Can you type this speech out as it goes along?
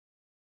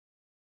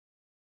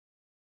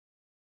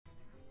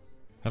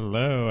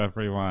Hello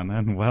everyone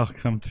and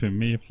welcome to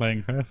me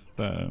playing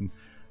Hearthstone.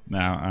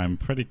 Now I'm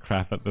pretty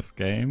crap at this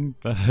game,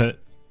 but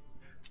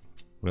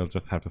we'll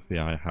just have to see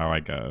how I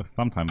go.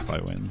 Sometimes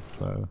I win,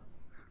 so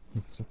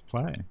let's just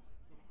play.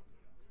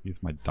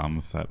 Use my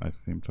dumb set, I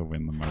seem to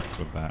win the most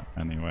with that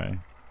anyway.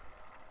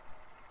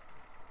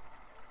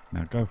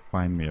 Now go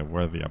find me a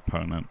worthy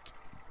opponent.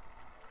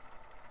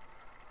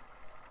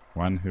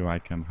 One who I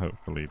can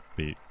hopefully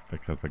beat,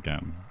 because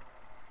again,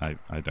 I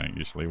don't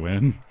usually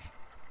win.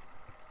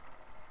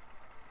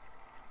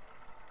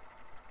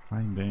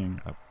 Finding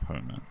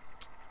opponent.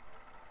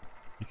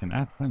 You can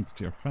add friends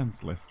to your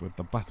friends list with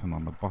the button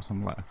on the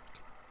bottom left.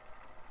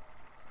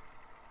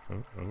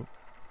 Oh,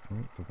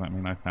 does that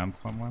mean I found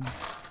someone?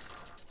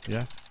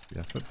 Yes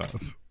it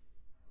does.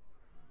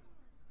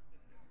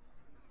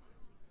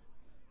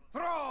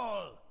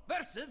 Thrall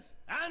versus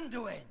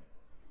Anduin.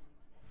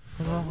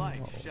 The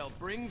light shall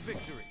bring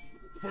victory.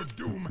 For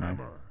Doomhammer.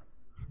 Nice.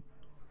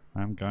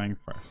 I'm going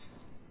first.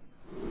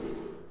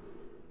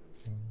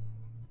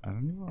 I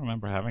don't even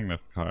remember having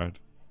this card.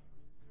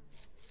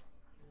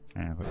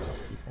 And let's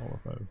just keep all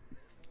of those.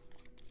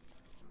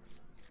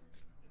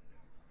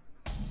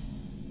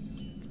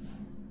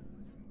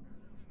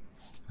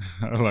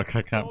 Oh look,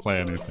 I can't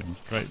play anything.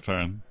 Great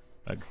turn.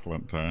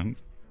 Excellent turn.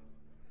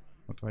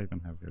 What do I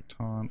even have here?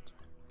 Taunt.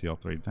 Deal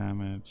 3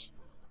 damage.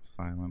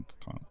 Silence.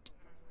 Taunt.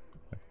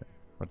 Okay.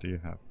 What do you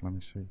have? Let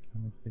me see.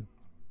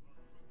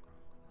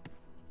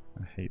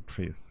 I hate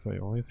priests. They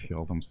always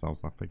heal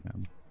themselves up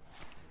again.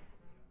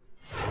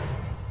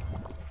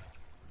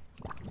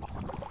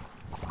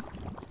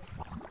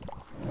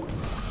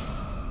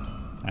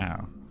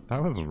 Ow,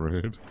 that was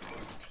rude.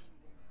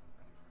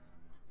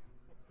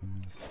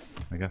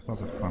 I guess I'll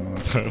just summon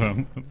a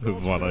totem. This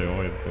is what I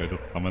always do,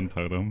 just summon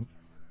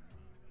totems.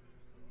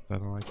 Is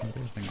that all I can do?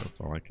 I think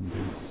that's all I can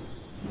do.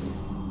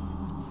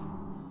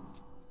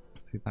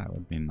 See, that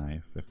would be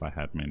nice if I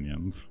had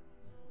minions.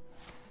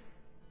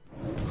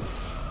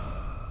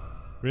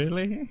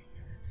 Really?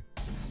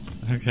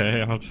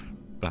 Okay, I'll just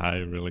die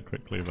really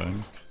quickly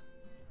then.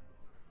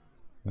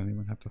 Don't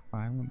even have to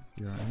silence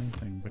you or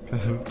anything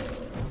because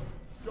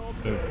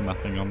there's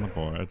nothing on the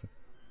board.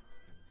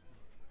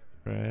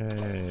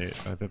 Great,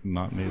 I did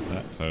not need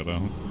that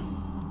totem.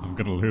 I'm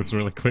gonna lose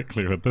really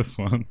quickly with this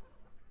one.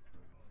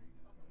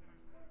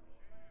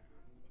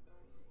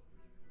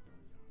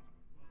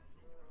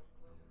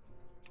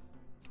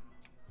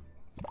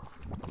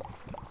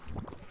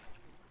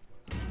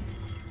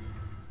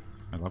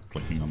 I love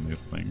clicking on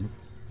these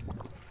things.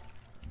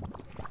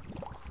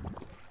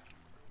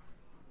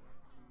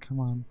 Come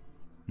on,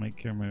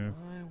 make your move.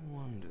 I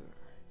wonder.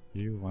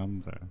 You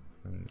wonder.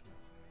 Right.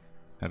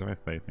 How do I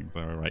say things?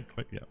 Oh, right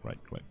click? Yeah, right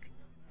click.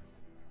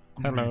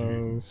 Hello.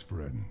 Greetings,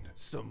 friend.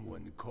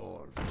 Someone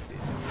called.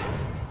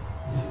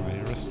 Are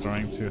you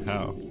restoring 2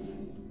 health?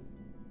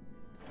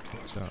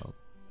 Good job.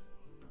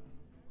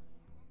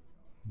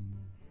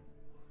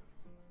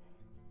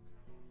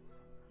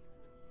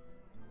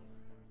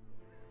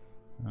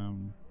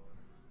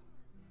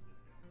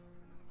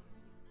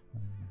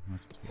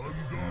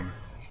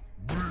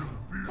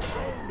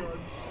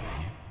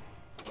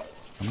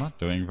 I'm not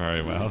doing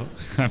very well.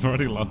 I've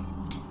already lost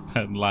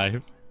 10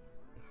 life.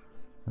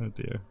 Oh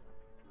dear.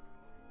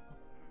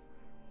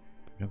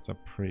 Against a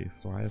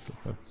priest, why is it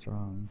so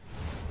strong?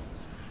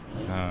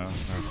 Oh,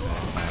 okay,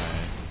 bye.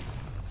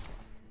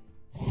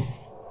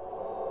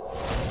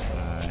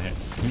 Bye.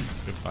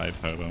 Goodbye,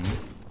 totem.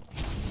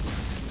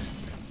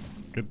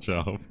 Good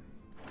job.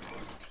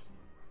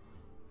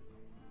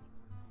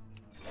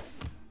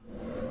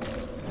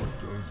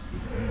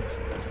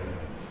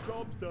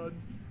 Job's done.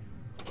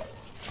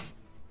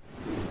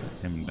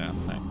 Him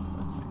down next, I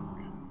think.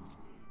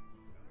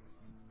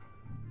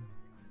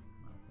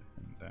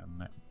 Him down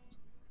next.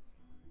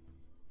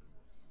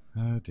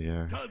 Oh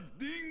dear.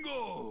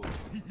 Dingo! Go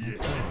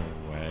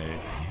away.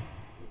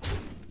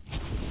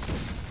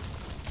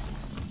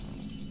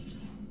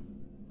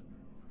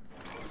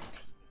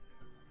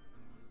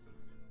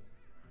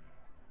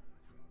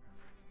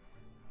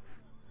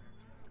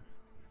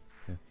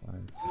 If I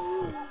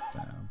put this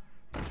down.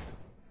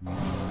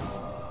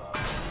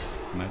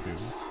 Can I do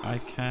that? I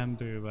can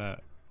do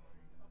that.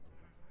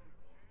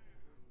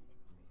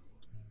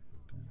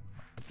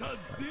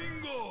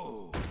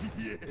 Dingo!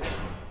 Yes!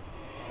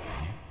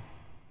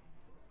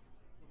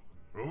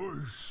 I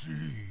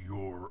see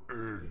your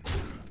end.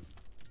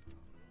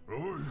 I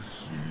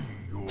see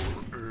your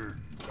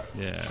end.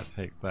 Yeah,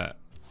 take that.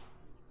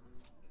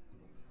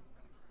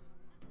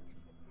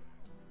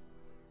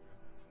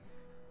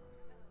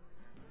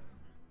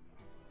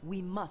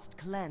 We must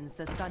cleanse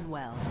the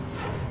Sunwell.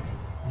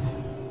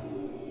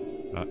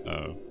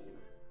 Uh-oh.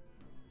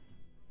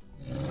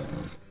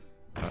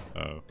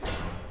 Uh-oh.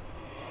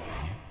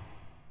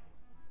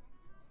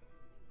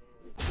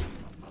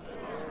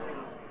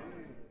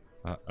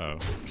 Uh-oh.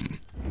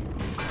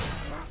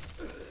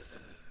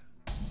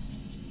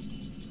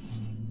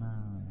 No.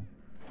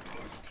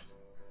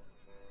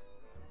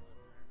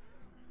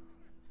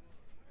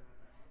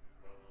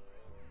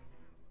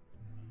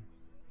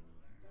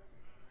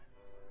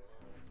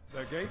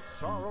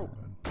 gates are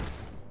open.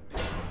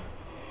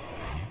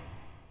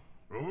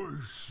 I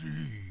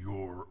see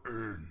your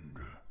end.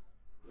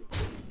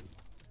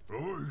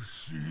 I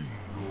see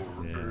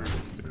your Yeah, end.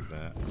 let's do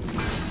that.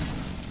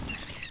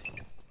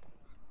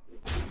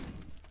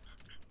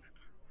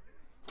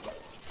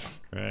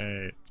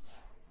 Great.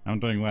 I'm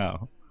doing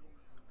well.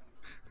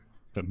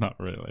 But not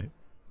really.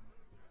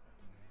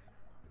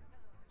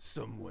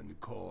 Someone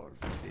call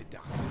for the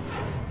doctor.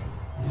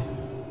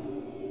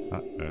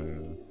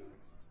 Uh-oh.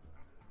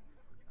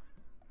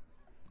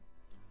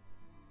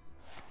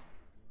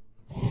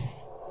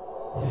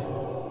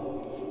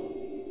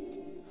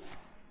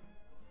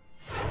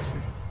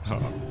 Jeez,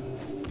 stop.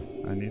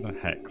 I need a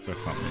hex or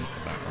something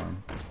for that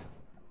one.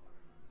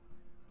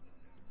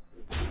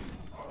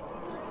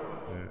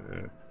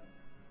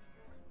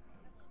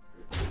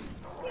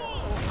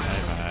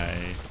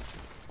 Bye-bye.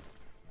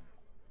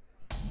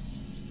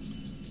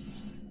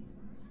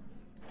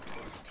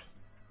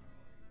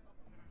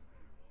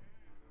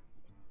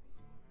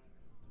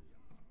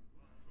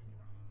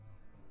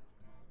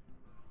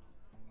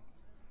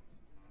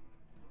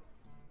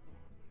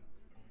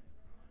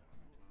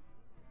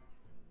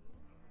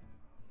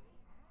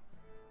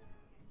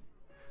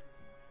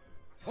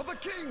 For the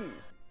king!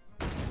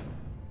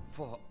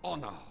 For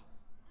honor!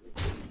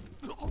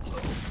 For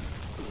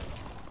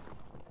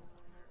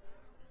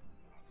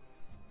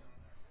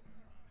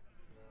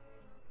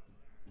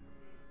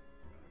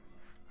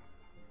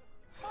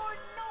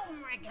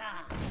Gnomrica!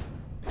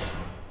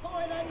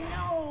 For the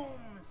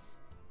gnomes!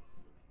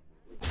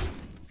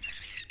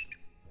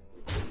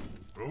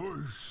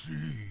 I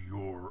see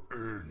your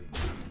end.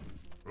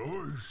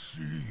 I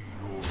see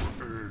your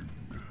end.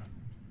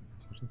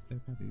 What does it say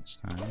that each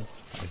time?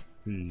 I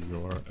see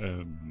your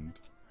end.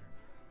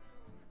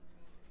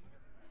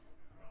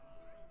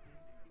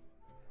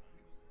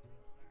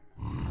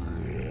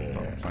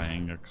 Stop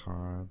playing your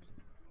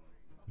cards.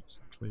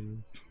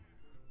 Please.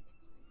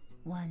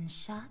 One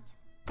shot,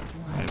 Bye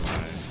one.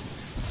 bye.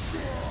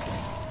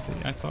 See,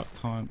 I thought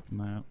taunt.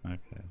 No,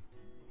 okay.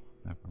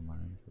 Never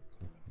mind, it's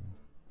okay.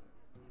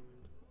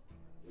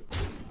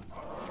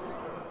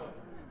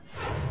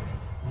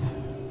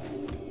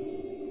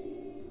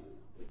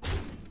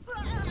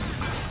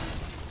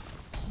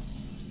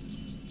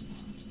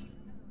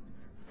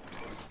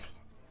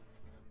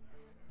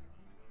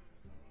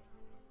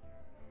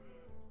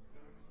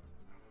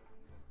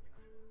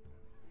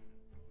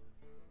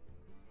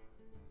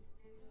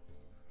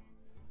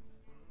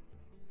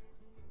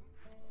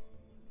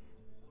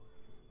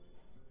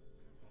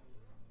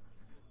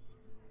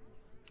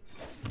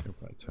 Go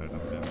put a totem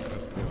down,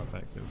 let's see what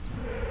that gives me.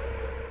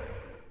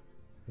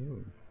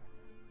 Ooh.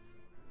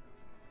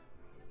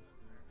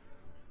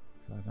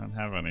 I don't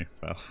have any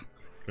spells.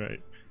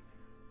 Great.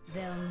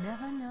 They'll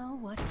never know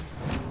what hit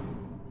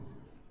 'em.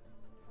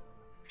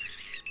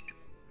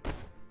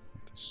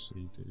 What does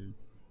she do?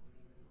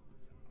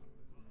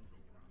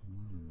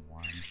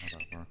 One,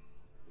 whatever.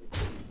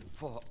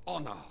 For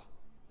honor!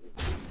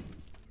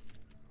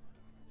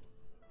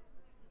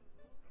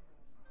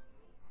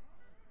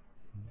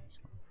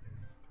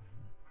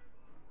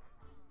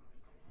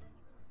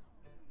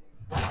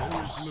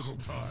 There's little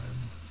time.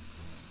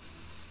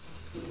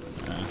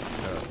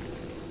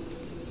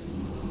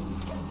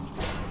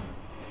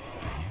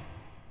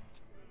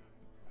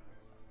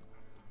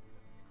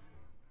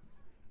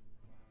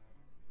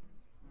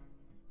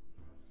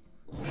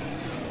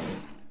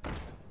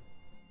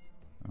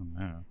 Oh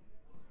no.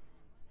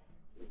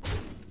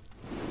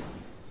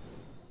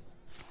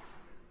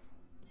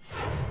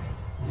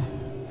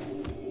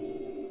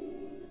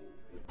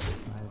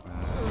 Bye bye.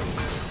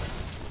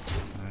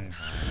 Bye bye.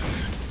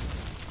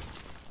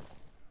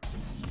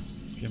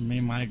 Give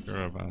me my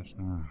Gurabash.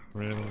 Oh,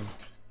 really?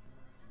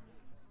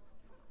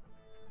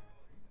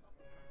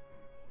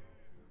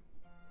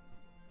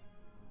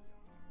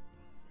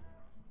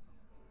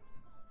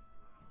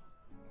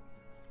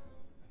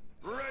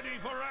 Ready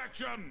for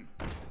action!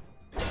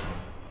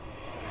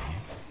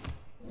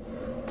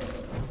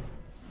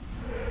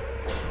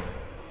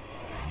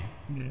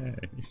 Yay.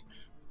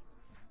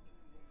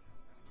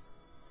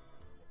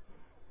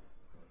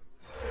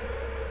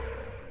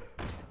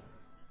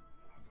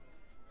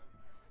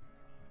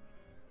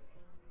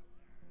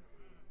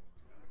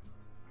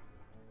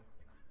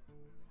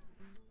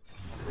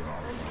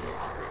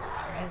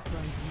 This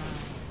one's mine.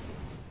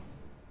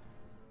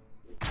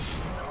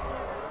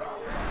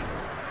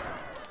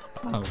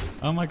 Oh,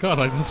 oh my god,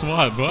 I just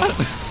won. What?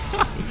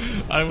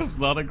 I was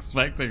not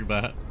expecting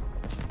that.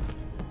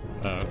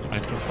 I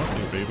should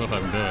probably be what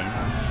I'm doing.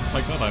 Oh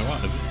my god, I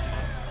won.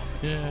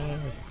 Yeah.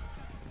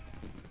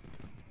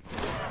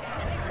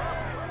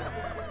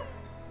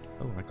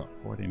 Oh, I got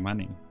 40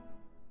 money.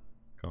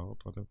 Gold,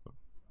 what is it?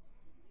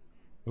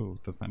 Oh,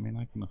 does that mean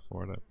I can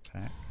afford a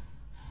pack?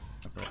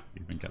 How do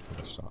I even get to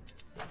the shop?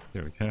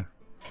 Here we go.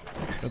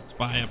 Let's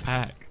buy a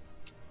pack.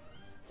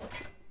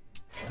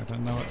 I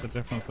don't know what the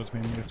difference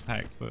between these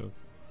packs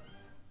is.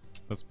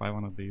 Let's buy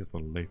one of these, the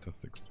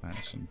latest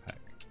expansion pack.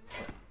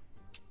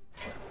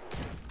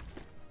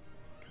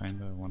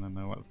 Kinda wanna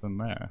know what's in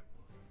there.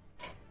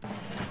 How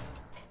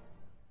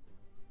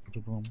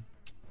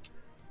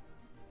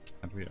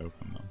do we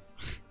open them?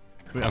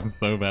 See, I'm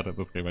so bad at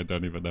this game, I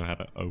don't even know how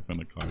to open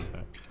a card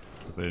pack.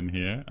 Is it in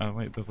here? Oh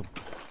wait, there's a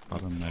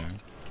button there.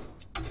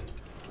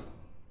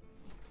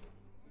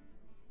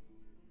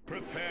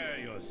 Prepare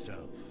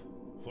yourself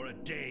for a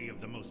day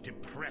of the most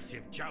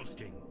impressive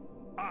jousting,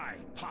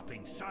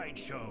 eye-popping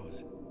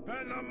sideshows,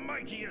 and the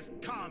mightiest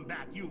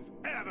combat you've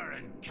ever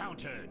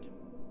encountered.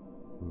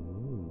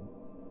 Ooh.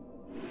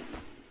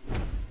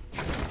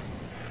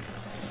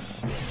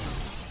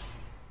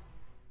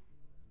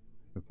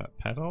 Is that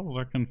petals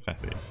or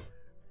confetti?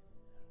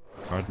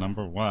 Card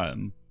number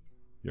 1.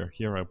 Your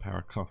hero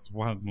power costs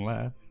 1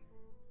 less.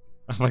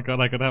 Oh my god,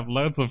 I could have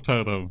loads of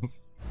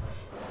totems.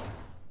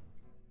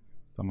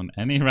 Summon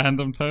any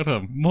random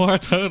totem. More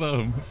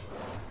totems!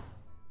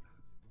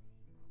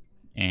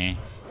 Eh. I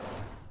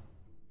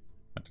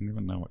don't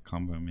even know what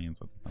combo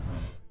means. What does that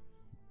mean?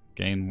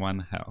 Gain 1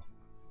 health.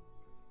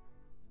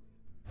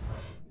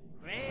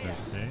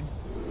 Okay.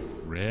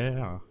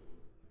 Rare.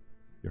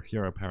 Your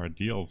hero power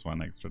deals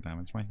 1 extra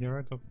damage. My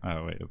hero doesn't.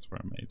 Oh wait, it's for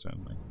a mage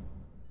only.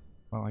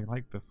 Well, I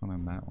like this one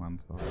and that one,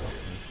 so I'll take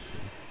those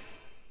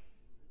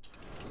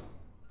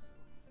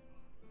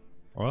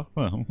 2.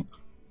 Awesome.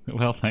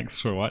 Well,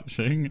 thanks for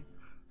watching.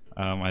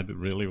 I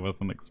really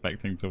wasn't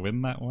expecting to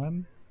win that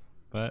one,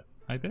 but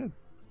I did.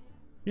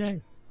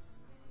 Yay.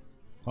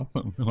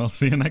 Awesome. We'll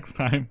see you next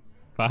time.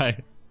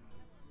 Bye.